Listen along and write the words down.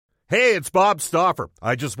Hey, it's Bob Stauffer.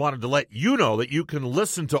 I just wanted to let you know that you can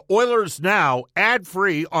listen to Oilers Now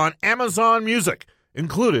ad-free on Amazon Music,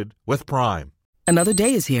 included with Prime. Another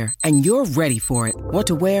day is here, and you're ready for it. What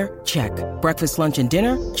to wear? Check. Breakfast, lunch, and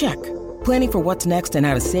dinner? Check. Planning for what's next and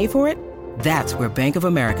how to save for it? That's where Bank of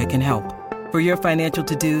America can help. For your financial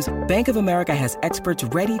to-dos, Bank of America has experts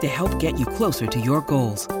ready to help get you closer to your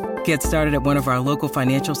goals. Get started at one of our local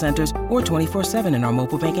financial centers or 24/7 in our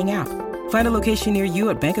mobile banking app. Find a location near you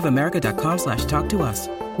at bankofamerica.com/talktous.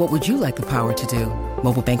 What would you like the power to do?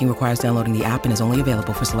 Mobile banking requires downloading the app and is only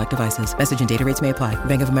available for select devices. Message and data rates may apply.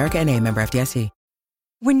 Bank of America N.A., member FDIC.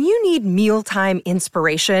 When you need mealtime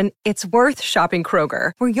inspiration, it's worth shopping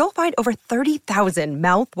Kroger, where you'll find over 30,000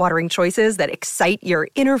 mouth-watering choices that excite your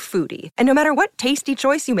inner foodie. And no matter what tasty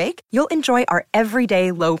choice you make, you'll enjoy our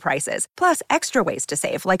everyday low prices, plus extra ways to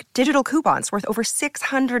save, like digital coupons worth over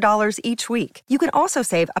 $600 each week. You can also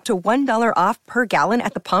save up to $1 off per gallon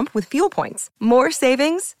at the pump with fuel points. More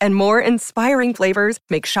savings and more inspiring flavors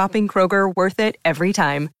make shopping Kroger worth it every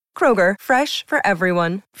time. Kroger, fresh for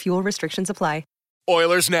everyone. Fuel restrictions apply.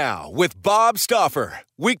 Oilers Now with Bob Stauffer.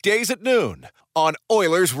 Weekdays at noon on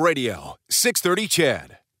Oilers Radio, 630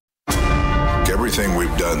 CHED. Everything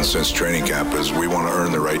we've done since training camp is we want to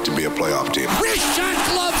earn the right to be a playoff team. Wrist shot,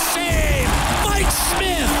 glove save! Mike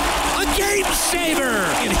Smith, a game saver!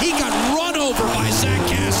 And he got run over by Zach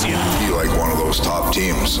Kassian. Be like one of those top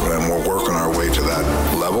teams, and we're working our way to that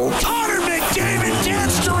level. Connor McDavid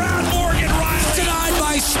danced around Morgan Riley. Denied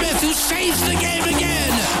by Smith, who saves the game again.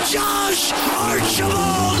 Josh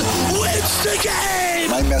Archibald wins the game!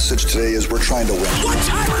 My message today is we're trying to win.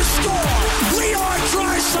 One-timer score! Leon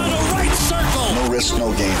Draisaitl, right circle! No risk,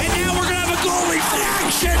 no gain. And now we're going to have a goalie in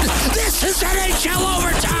action! This is NHL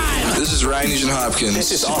overtime! This is Ryan Nugent-Hopkins.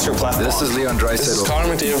 This is Oscar Platt. This is Leon Draisaitl. This is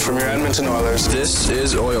Connor McDavid from your Edmonton Oilers. This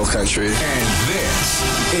is Oil Country. And this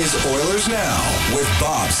is Oilers Now with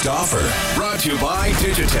Bob Stauffer. Brought to you by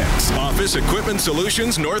Digitex. Office Equipment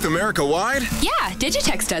Solutions North America wide? Yeah,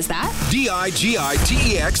 Digitex does that.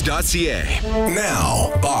 digitex.ca.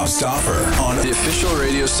 Now, Bob Stauffer on the official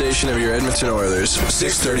radio station of your Edmonton Oilers,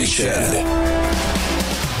 630 CHED.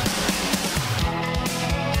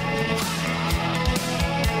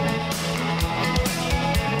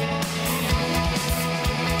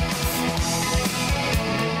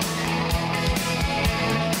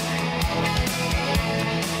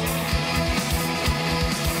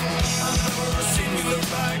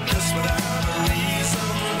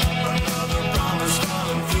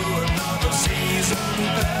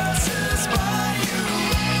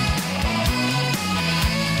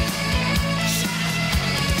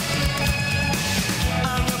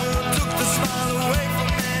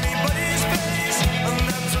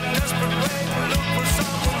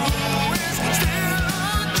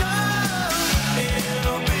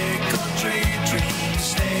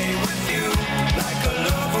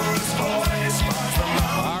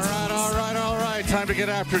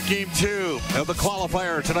 After Game 2 of the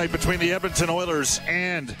qualifier tonight between the Edmonton Oilers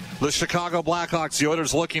and the Chicago Blackhawks. The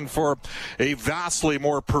Oilers looking for a vastly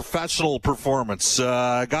more professional performance.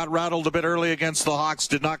 Got rattled a bit early against the Hawks.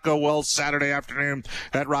 Did not go well Saturday afternoon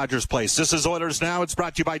at Rogers Place. This is Oilers Now. It's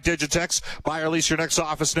brought to you by Digitex. Buy or lease your next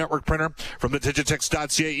office network printer from the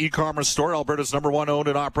Digitex.ca e-commerce store. Alberta's #1 owned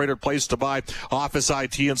and operated place to buy office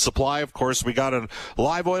IT and supply. Of course, we got a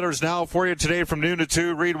live Oilers Now for you today from noon to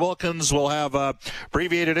 2. Reed Wilkins will have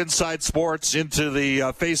abbreviated Inside Sports into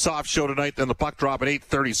the face-off show tonight, then the puck drop at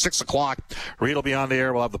 8:30, 6 o'clock. Reed will be on the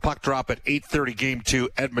air. We'll have the puck drop at 8:30, Game 2,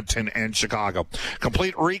 Edmonton and Chicago.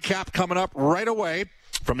 Complete recap coming up right away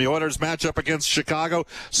from the Oilers matchup against Chicago.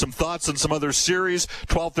 Some thoughts on some other series.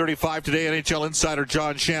 12:35 today, NHL insider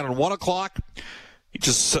John Shannon. 1 o'clock, he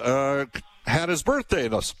just had his birthday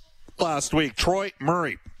last week. Troy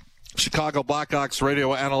Murray, Chicago Blackhawks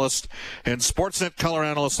radio analyst and Sportsnet color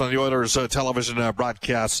analyst on the Oilers television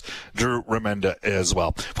broadcast, Drew Remenda as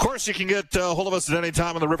well. Of course, you can get a hold of us at any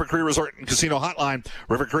time on the River Cree Resort and Casino hotline.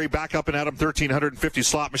 River Cree back up and at 'em, 1,350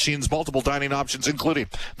 slot machines, multiple dining options, including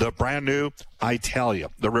the brand new Italia,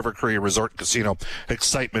 the River Cree Resort and Casino.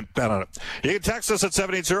 Excitement bet on it. You can text us at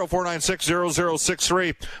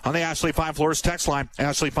 780-496-0063 on the Ashley Fine Floors text line.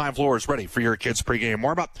 Ashley Fine Floors, ready for your kids' pregame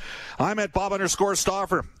warm-up. I'm at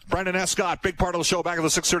Bob_Stauffer. Brendan Escott, big part of the show, back at the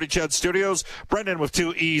 630 CHED studios. Brendan with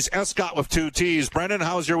 2 E's, Escott with 2 T's. Brendan,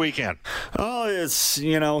 how was your weekend? Oh, it's,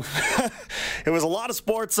 it was a lot of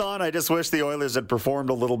sports on. I just wish the Oilers had performed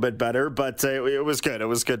a little bit better, but it was good. It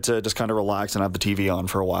was good to just kind of relax and have the TV on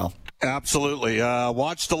for a while. Absolutely.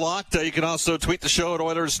 Watched a lot. You can also tweet the show at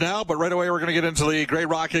Oilers Now, but right away we're going to get into the Grey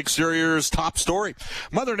Rock Exteriors top story.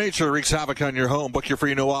 Mother Nature wreaks havoc on your home. Book your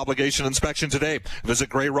free no obligation inspection today. Visit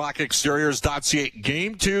greyrockexteriors.ca.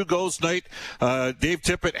 Game 2 goes night. Dave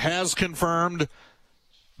Tippett has confirmed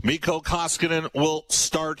Mikko Koskinen will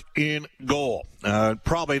start in goal.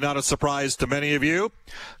 Probably not a surprise to many of you.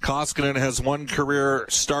 Koskinen has one career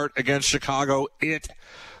start against Chicago. It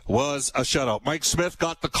was a shutout. Mike Smith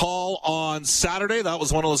got the call on Saturday. That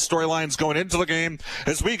was one of the storylines going into the game.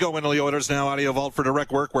 As we go into the Oilers Now Audio Vault for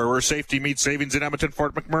Direct Workwear, where safety meets savings in Edmonton,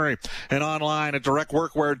 Fort McMurray, and online at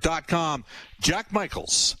directworkwear.com. Jack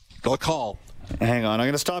Michaels, the call. Hang on. I'm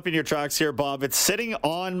going to stop you in your tracks here, Bob. It's sitting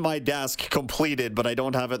on my desk completed, but I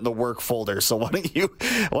don't have it in the work folder. So why don't you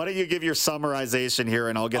give your summarization here,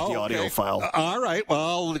 and I'll get the audio file. All right.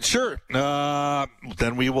 Well, sure.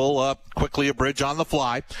 Then we will quickly abridge on the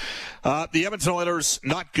fly. The Edmonton Oilers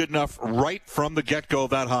not good enough right from the get-go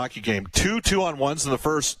of that hockey game. 2 2-on-1s in the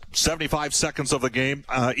first 75 seconds of the game.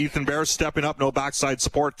 Ethan Bear stepping up, no backside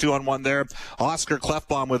support, 2-on-1 there. Oscar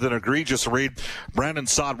Klefbom with an egregious read. Brandon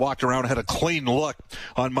Saad walked around, had a clean look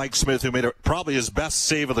on Mike Smith, who made it probably his best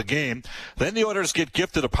save of the game. Then the Oilers get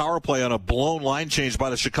gifted a power play on a blown line change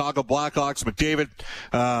by the Chicago Blackhawks. McDavid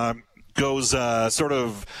goes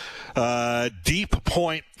deep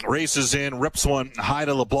point, races in, rips one high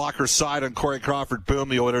to the blocker's side on Corey Crawford. Boom,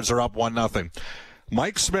 the Oilers are up 1-0.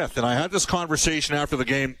 Mike Smith, and I had this conversation after the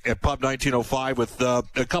game at Pub 1905 with a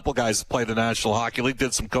couple guys that played the National Hockey League,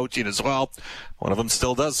 did some coaching as well. One of them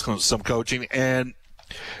still does some coaching, and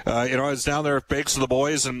I was down there at Bakes with the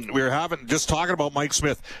boys, and we were just talking about Mike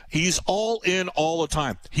Smith. He's all in all the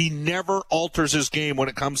time. He never alters his game when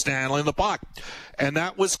it comes to handling the puck. And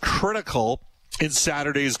that was critical in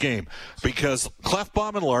Saturday's game because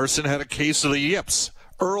Klefbom and Larson had a case of the yips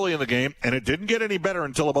early in the game, and it didn't get any better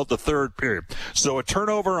until about the third period. So a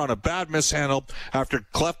turnover on a bad mishandle after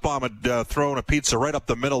Klefbom had thrown a pizza right up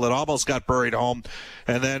the middle that almost got buried home.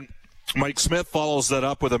 And then Mike Smith follows that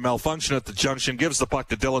up with a malfunction at the junction, gives the puck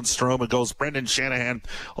to Dylan Strome, and goes Brendan Shanahan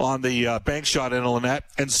on the bank shot into the net,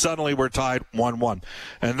 and suddenly we're tied 1-1.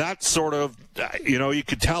 And that sort of, you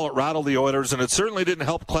could tell it rattled the Oilers, and it certainly didn't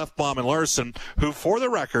help Klefbom and Larson, who, for the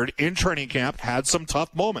record, in training camp, had some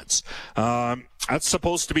tough moments. That's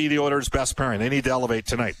supposed to be the Oilers' best pairing. They need to elevate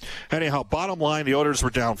tonight. Anyhow, bottom line, the Oilers were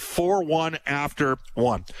down 4-1 after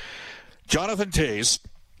 1. Jonathan Toews,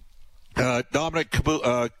 Dominic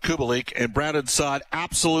Kubalik, and Brandon Saad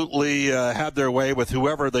absolutely had their way with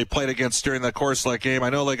whoever they played against during the course of that game. I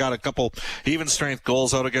know they got a couple even-strength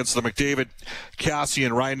goals out against the McDavid,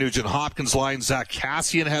 Cassian, Ryan Nugent-Hopkins line. Zach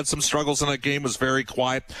Cassian had some struggles in that game, was very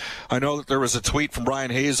quiet. I know that there was a tweet from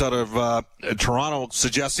Brian Hayes out of Toronto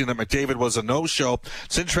suggesting that McDavid was a no-show.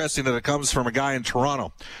 It's interesting that it comes from a guy in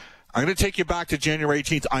Toronto. I'm going to take you back to January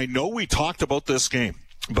 18th. I know we talked about this game,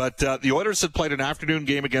 but the Oilers had played an afternoon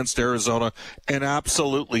game against Arizona and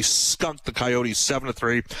absolutely skunked the Coyotes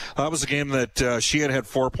 7-3. That was a game that Sheehan had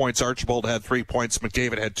 4 points, Archibald had 3 points,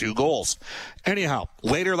 McDavid had 2 goals. Anyhow,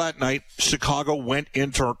 later that night, Chicago went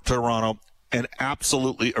into Toronto and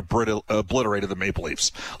absolutely obliterated the Maple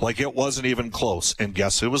Leafs. Like it wasn't even close. And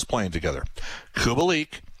guess who was playing together?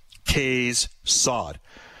 Kubalik, Toews, Saad.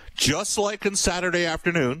 Just like on Saturday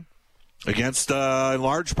afternoon, against, in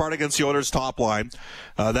large part against the Oilers' top line.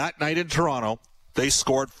 That night in Toronto, they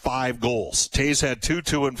scored 5 goals. Toews had 2,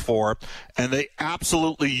 2, and 4, and they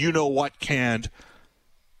absolutely, canned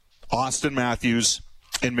Austin Matthews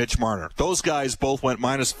and Mitch Marner. Those guys both went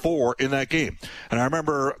 -4 in that game. And I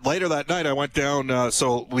remember later that night I went down,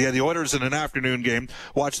 so we had the Oilers in an afternoon game,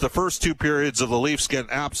 watched the first 2 periods of the Leafs get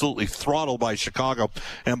absolutely throttled by Chicago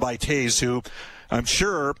and by Toews, who I'm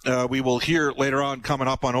sure we will hear later on coming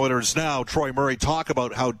up on Oilers Now, Troy Murray talk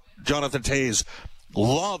about how Jonathan Toews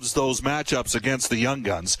loves those matchups against the young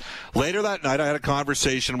guns. Later that night, I had a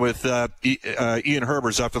conversation with Ian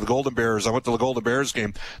Herbers after the Golden Bears. I went to the Golden Bears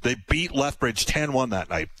game. They beat Lethbridge 10-1 that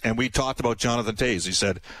night, and we talked about Jonathan Toews. He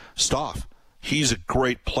said, Stoff, he's a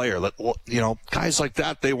great player. Guys like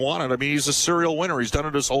that, they want it. I mean, he's a serial winner. He's done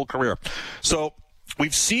it his whole career. So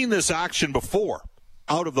we've seen this action before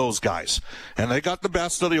out of those guys, and they got the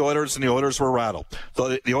best of the Oilers, and the Oilers were rattled.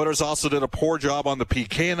 The Oilers also did a poor job on the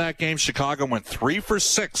PK in that game. Chicago went 3 for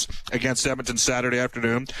 6 against Edmonton Saturday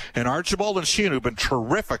afternoon, and Archibald and Sheehan, who've been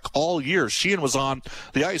terrific all year. Sheehan was on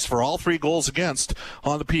the ice for all 3 goals against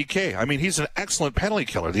on the PK. I mean, he's an excellent penalty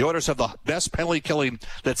killer. The Oilers have the best penalty killing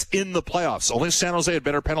that's in the playoffs. Only San Jose had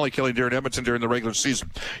better penalty killing during Edmonton during the regular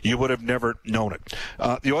season. You would have never known it.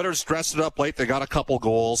 The Oilers dressed it up late. They got a couple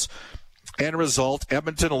goals. End result,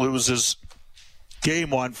 Edmonton loses Game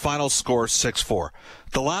 1, final score 6-4.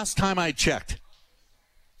 The last time I checked,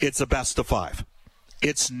 it's a best of 5.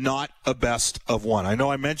 It's not a best of 1. I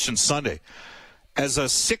know I mentioned Sunday. As a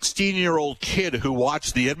 16-year-old kid who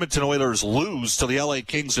watched the Edmonton Oilers lose to the LA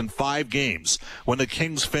Kings in 5 games when the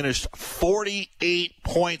Kings finished 48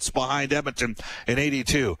 points behind Edmonton in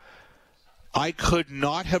 82, I could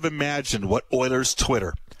not have imagined what Oilers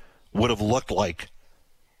Twitter would have looked like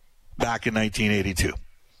back in 1982.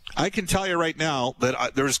 I can tell you right now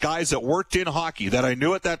that there's guys that worked in hockey that I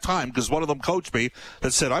knew at that time, because one of them coached me,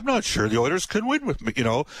 that said, I'm not sure the Oilers could win with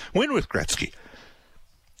Gretzky.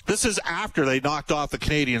 This is after they knocked off the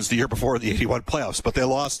Canadiens the year before the 81 playoffs, but they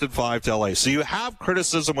lost in 5 to LA. So you have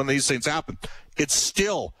criticism when these things happen. It's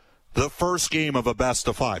still the first game of a best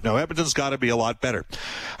of 5. Now, Edmonton's got to be a lot better.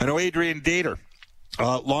 I know Adrian Dater,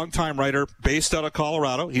 longtime writer based out of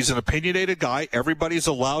Colorado. He's an opinionated guy. Everybody's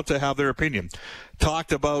allowed to have their opinion.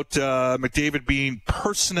 Talked about McDavid being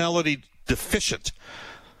personality deficient,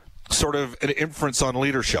 sort of an inference on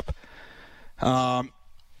leadership.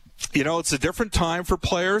 It's a different time for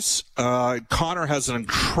players. Connor has an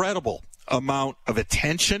incredible amount of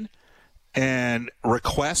attention and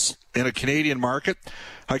requests in a Canadian market.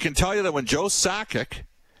 I can tell you that when Joe Sakic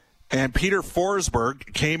and Peter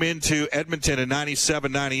Forsberg came into Edmonton in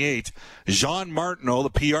 97-98, Jean Martineau, the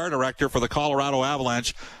PR director for the Colorado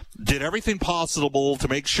Avalanche, did everything possible to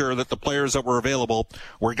make sure that the players that were available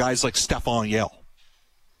were guys like Stefan Yell.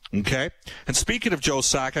 Okay? And speaking of Joe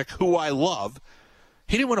Sakic, who I love,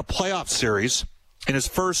 he didn't win a playoff series in his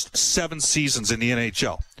first 7 seasons in the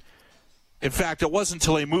NHL. In fact, it wasn't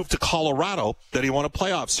until he moved to Colorado that he won a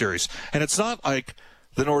playoff series. And it's not like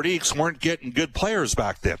the Nordiques weren't getting good players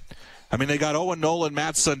back then. I mean, they got Owen Nolan,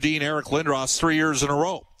 Matt Sundin, Eric Lindros 3 years in a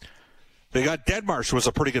row. They got Deadmarsh, who was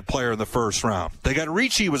a pretty good player in the first round. They got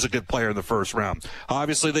Ricci, who was a good player in the first round.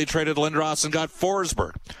 Obviously, they traded Lindros and got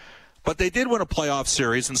Forsberg. But they did win a playoff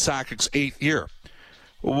series in Sakic's 8th year,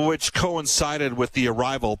 which coincided with the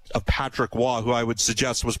arrival of Patrick Waugh, who I would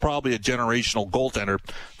suggest was probably a generational goaltender,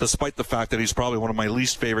 despite the fact that he's probably one of my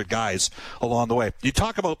least favorite guys along the way. You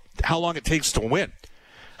talk about how long it takes to win.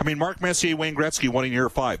 I mean, Mark Messier, Wayne Gretzky won in year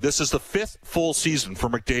 5. This is the 5th full season for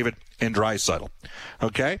McDavid and Draisaitl.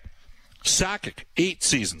 Okay? Sakic, 8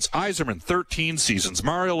 seasons. Yzerman, 13 seasons.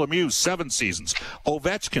 Mario Lemieux, 7 seasons.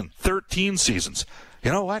 Ovechkin, 13 seasons.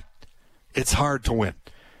 You know what? It's hard to win.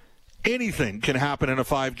 Anything can happen in a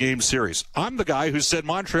 5-game series. I'm the guy who said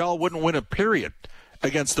Montreal wouldn't win a period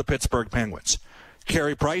against the Pittsburgh Penguins.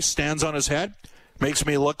 Carey Price stands on his head, makes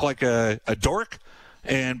me look like a dork,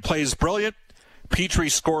 and plays brilliant. Petrie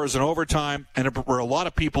scores in overtime, and there were a lot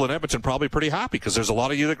of people in Edmonton probably pretty happy because there's a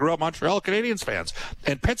lot of you that grew up Montreal Canadiens fans.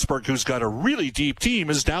 And Pittsburgh, who's got a really deep team,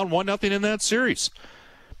 is down 1-0 in that series.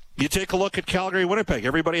 You take a look at Calgary-Winnipeg.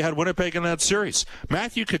 Everybody had Winnipeg in that series.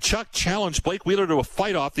 Matthew Tkachuk challenged Blake Wheeler to a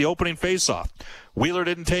fight off the opening faceoff. Wheeler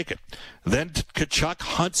didn't take it. Then Tkachuk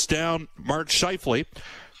hunts down Mark Scheifele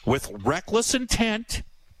with reckless intent.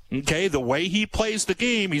 Okay, the way he plays the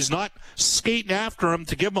game, he's not skating after him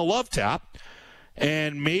to give him a love tap.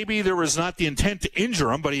 And maybe there was not the intent to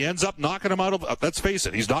injure him, but he ends up knocking him out of, let's face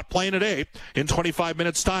it, he's not playing today in 25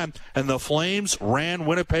 minutes' time. And the Flames ran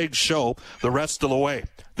Winnipeg's show the rest of the way.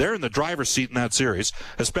 They're in the driver's seat in that series,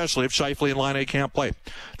 especially if Scheifele and Laine can't play.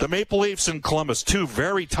 The Maple Leafs and Columbus, 2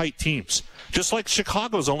 very tight teams. Just like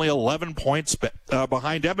Chicago's only 11 points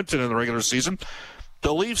behind Edmonton in the regular season.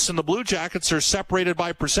 The Leafs and the Blue Jackets are separated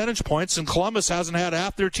by percentage points, and Columbus hasn't had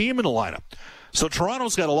half their team in the lineup. So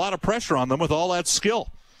Toronto's got a lot of pressure on them with all that skill.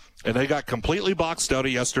 And they got completely boxed out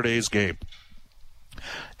of yesterday's game.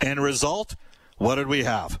 End result, what did we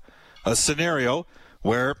have? A scenario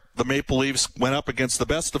where the Maple Leafs went up against the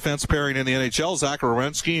best defense pairing in the NHL, Zach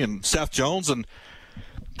Werenski and Seth Jones, and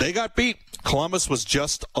they got beat. Columbus was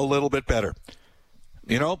just a little bit better.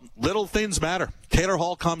 You know, little things matter. Taylor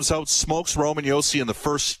Hall comes out, smokes Roman Josi in the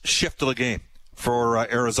first shift of the game for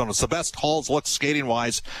Arizona. It's the best Hall's looked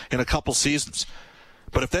skating-wise in a couple seasons.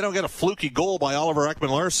 But if they don't get a fluky goal by Oliver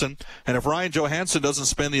Ekman-Larsson, and if Ryan Johansson doesn't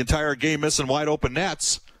spend the entire game missing wide-open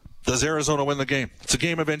nets, does Arizona win the game? It's a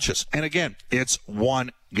game of inches. And again, it's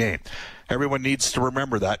one game. Everyone needs to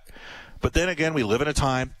remember that. But then again, we live in a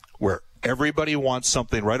time where everybody wants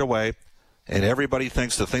something right away, and everybody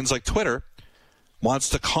thinks that things like Twitter wants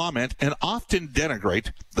to comment and often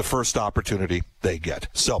denigrate the first opportunity they get.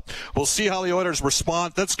 So we'll see how the Oilers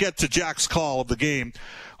respond. Let's get to Jack's call of the game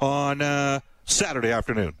on Saturday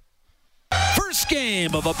afternoon. First first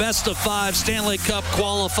game of a best-of-5 Stanley Cup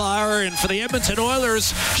qualifier. And for the Edmonton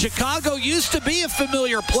Oilers, Chicago used to be a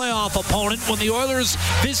familiar playoff opponent when the Oilers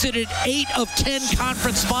visited 8 of 10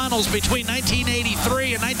 conference finals between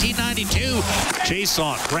 1983 and 1992.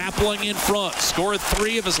 Chiasson grappling in front, scored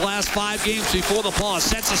 3 of his last 5 games before the pause.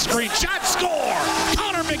 Sets a screen, shot, score!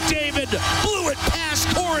 Connor McDavid blew it past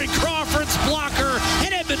Corey Crawford's blocker,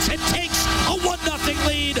 and Edmonton takes a 1-0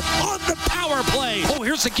 lead on the power play. Oh,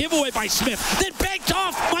 here's a giveaway by Smith, then banked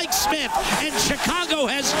off Mike Smith, and Chicago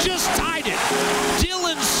has just tied it.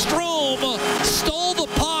 Dylan Strome stole the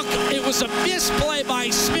puck. It was a misplay by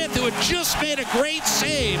Smith, who had just made a great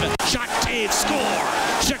save. Shot, Taves, score.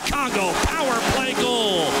 Chicago power play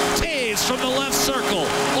goal. Taves from the left circle,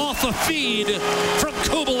 off a feed from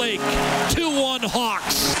Kubalik. 2-1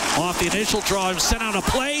 Hawks. Off the initial draw, sent out a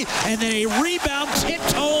play, and then a rebound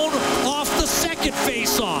Titone off the second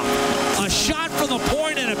faceoff. A shot from the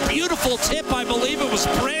point and a beautiful tip. I believe it was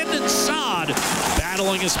Brandon Saad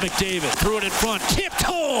battling as McDavid. Threw it in front, tipped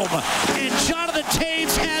home, and Jonathan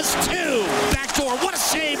Taves has 2. Backdoor, what a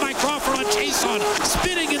save by Crawford on Chiasson.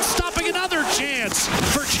 Spinning and stopping another chance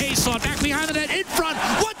for Chiasson. Back behind the net, in front,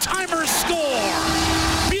 one-timer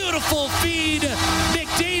score. Beautiful feed.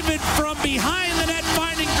 McDavid from behind the net,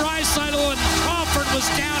 finding Draisaitl, and Crawford was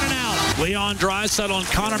down and out. Leon Draisaitl and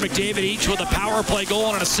Connor McDavid each with a power play goal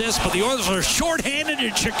and an assist, but the Oilers are shorthanded,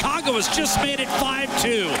 and Chicago has just made it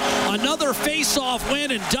 5-2. Another face-off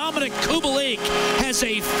win, and Dominic Kubalik has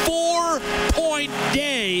a 4-point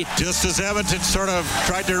day. Just as Edmonton sort of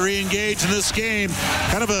tried to re-engage in this game,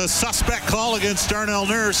 kind of a suspect call against Darnell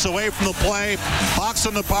Nurse away from the play. Hawks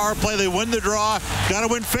on the power play, they win the draw. Got to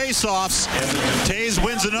win face-offs. Taves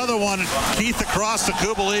wins another one. Keith across to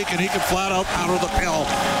Kubalik, and he can flat out powder the pill.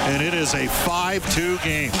 And it is a 5-2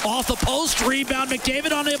 game. Off the post, rebound,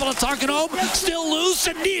 McDavid unable to tuck it home. Still loose,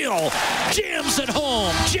 and Neal jams it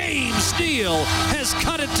home. James Neal has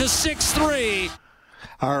cut it to 6-3.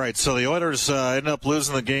 All right, so the Oilers end up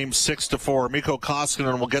losing the game 6-4. Mikko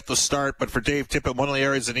Koskinen will get the start, but for Dave Tippett, one of the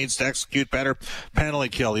areas that needs to execute better, penalty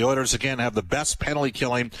kill. The Oilers, again, have the best penalty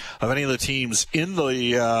killing of any of the teams in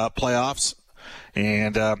the playoffs.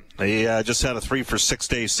 And they just had a 3-for-6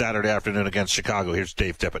 day Saturday afternoon against Chicago. Here's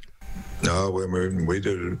Dave Tippett. No, we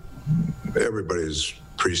did. Everybody's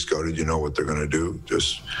pre-scouted. You know what they're going to do.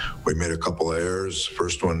 Just we made a couple of errors.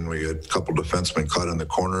 First one, we had a couple defensemen caught in the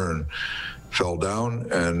corner and fell down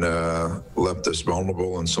and left us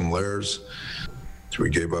vulnerable in some layers. So we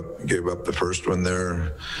gave up the first one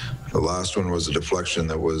there. The last one was a deflection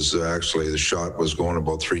that was actually the shot was going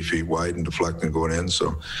about 3 feet wide and deflecting going in.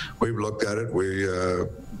 So we've looked at it. We,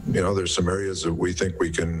 there's some areas that we think we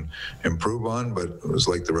can improve on, but it was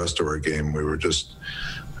like the rest of our game. We were just,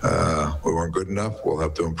 we weren't good enough. We'll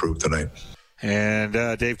have to improve tonight. And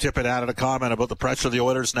Dave Tippett added a comment about the pressure the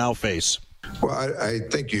Oilers now face. Well, I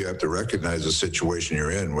think you have to recognize the situation you're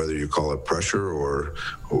in, whether you call it pressure or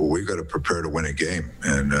we got to prepare to win a game.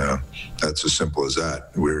 And that's as simple as that.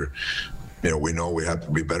 We know we have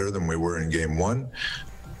to be better than we were in game 1.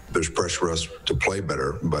 There's pressure for us to play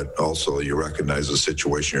better, but also you recognize the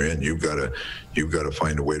situation you're in. You've got to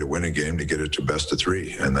find a way to win a game to get it to best of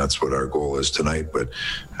 3, and that's what our goal is tonight. But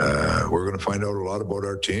we're going to find out a lot about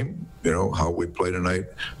our team. How we play tonight,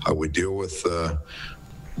 how we deal with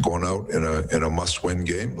going out in a must-win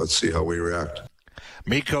game. Let's see how we react.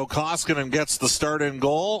 Mikko Koskinen gets the start in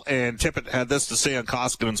goal, and Tippett had this to say on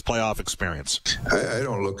Koskinen's playoff experience. I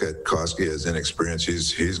don't look at Koski as inexperienced.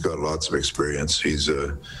 He's got lots of experience. He's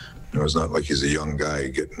it's not like he's a young guy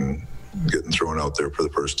getting thrown out there for the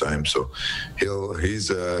first time. So he's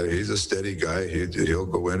a steady guy. He'll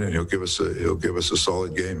go in and he'll give us a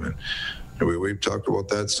solid game. And we've talked about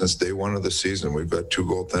that since day 1 of the season. We've got 2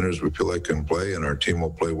 goaltenders we feel like can play, and our team will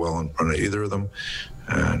play well in front of either of them.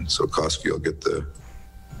 And so Koski will get the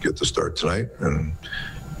start tonight, and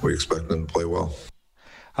we expect them to play well.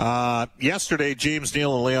 Yesterday, James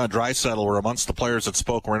Neal and Leon Draisaitl were amongst the players that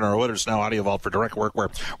spoke. We're in our Oilers Now audio vault for Direct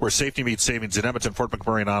Workwear, where safety meets savings in Edmonton, Fort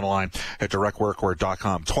McMurray, and online at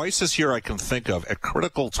directworkwear.com. Twice this year I can think of, at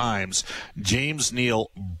critical times, James Neal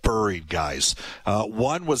buried guys.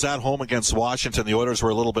 One was at home against Washington. The Oilers were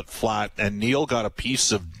a little bit flat, and Neal got a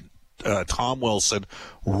piece of Tom Wilson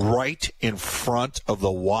right in front of the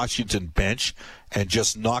Washington bench and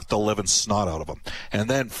just knocked the living snot out of him. And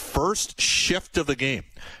then first shift of the game,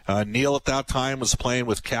 Neal at that time was playing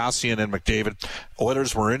with Cassian and McDavid.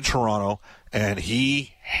 Oilers were in Toronto, and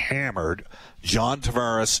he hammered John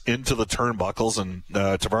Tavares into the turnbuckles, and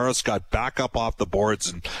Tavares got back up off the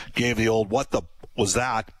boards and gave the old, what the was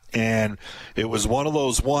that? And it was one of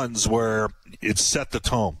those ones where it set the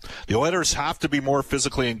tone. The Oilers have to be more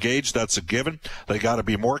physically engaged. That's a given. They got to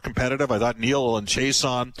be more competitive. I thought Neal and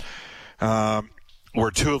Chiasson were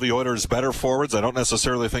two of the Oilers' better forwards. I don't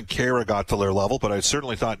necessarily think Kara got to their level, but I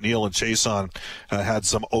certainly thought Neal and Chiasson had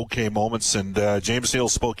some okay moments. And James Neal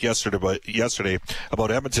spoke yesterday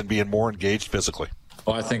about Edmonton being more engaged physically.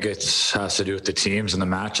 Well, I think it has to do with the teams and the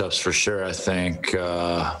matchups for sure. I think,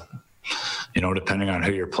 depending on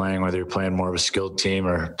who you're playing, whether you're playing more of a skilled team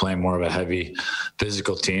or playing more of a heavy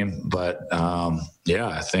physical team. But,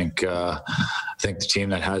 I think the team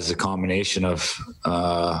that has the combination of,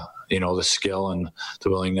 the skill and the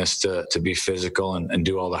willingness to be physical and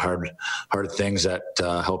do all the hard things that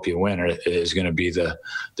help you win is going to be the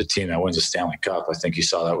team that wins the Stanley Cup. I think you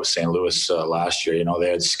saw that with St. Louis last year. They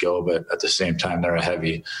had skill, but at the same time, they're a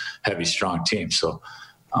heavy, strong team. So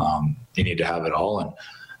you need to have it all. And,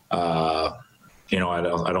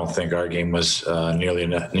 I don't think our game was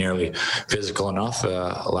nearly physical enough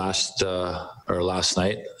last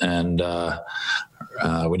night. And,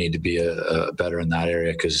 we need to be better in that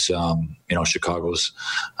area because, Chicago's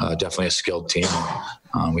definitely a skilled team.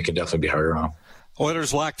 We can definitely be harder on them.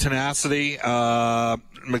 Oilers lack tenacity.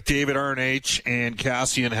 McDavid, RNH, and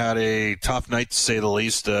Cassian had a tough night, to say the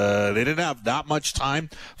least. They didn't have that much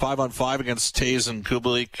time, 5-on-5 against Taves and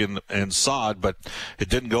Kubalik and Saad, but it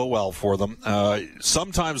didn't go well for them.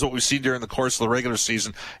 Sometimes what we've seen during the course of the regular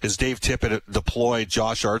season is Dave Tippett deploy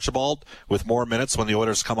Josh Archibald with more minutes when the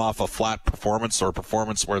Oilers come off a flat performance or a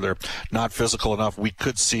performance where they're not physical enough. We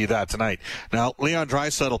could see that tonight. Now, Leon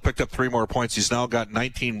Draisaitl picked up 3 more points. He's now got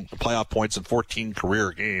 19 playoff points in 14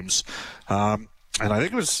 career games. And I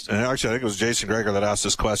think it was Jason Gregor that asked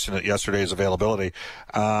this question at yesterday's availability.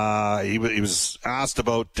 He was asked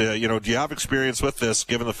about, do you have experience with this,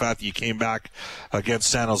 given the fact that you came back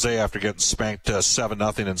against San Jose after getting spanked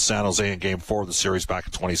 7-0 in San Jose in Game 4 of the series back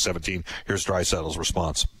in 2017. Here's Draisaitl's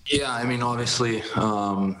response. Yeah, I mean, obviously,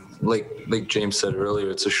 like James said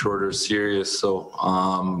earlier, it's a shorter series, so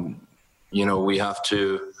we have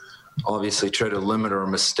to obviously try to limit our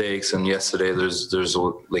mistakes. And yesterday, there's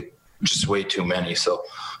just way too many. So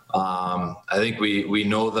I think we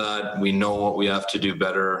know that. We know what we have to do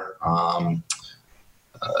better.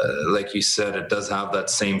 Like you said, it does have that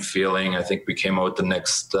same feeling. I think we came out the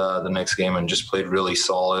next game and just played really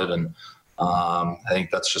solid. And I think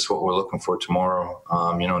that's just what we're looking for tomorrow.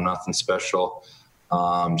 Nothing special.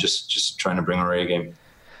 Just trying to bring our A game.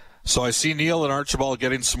 So I see Neal and Archibald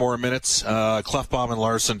getting some more minutes. Klefbom and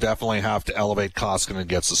Larson definitely have to elevate. Koskinen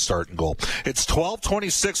gets the start and goal. It's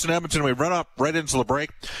 12:26 in Edmonton. We run up right into the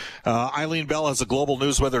break. Eileen Bell has a global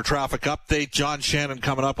news weather traffic update. John Shannon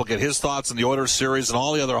coming up. We'll get his thoughts on the Oilers series and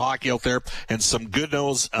all the other hockey out there, and some good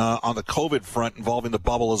news on the COVID front involving the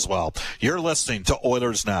bubble as well. You're listening to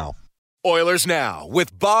Oilers Now. Oilers Now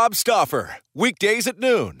with Bob Stauffer. Weekdays at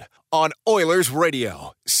noon on Oilers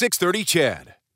Radio, 630 CHED.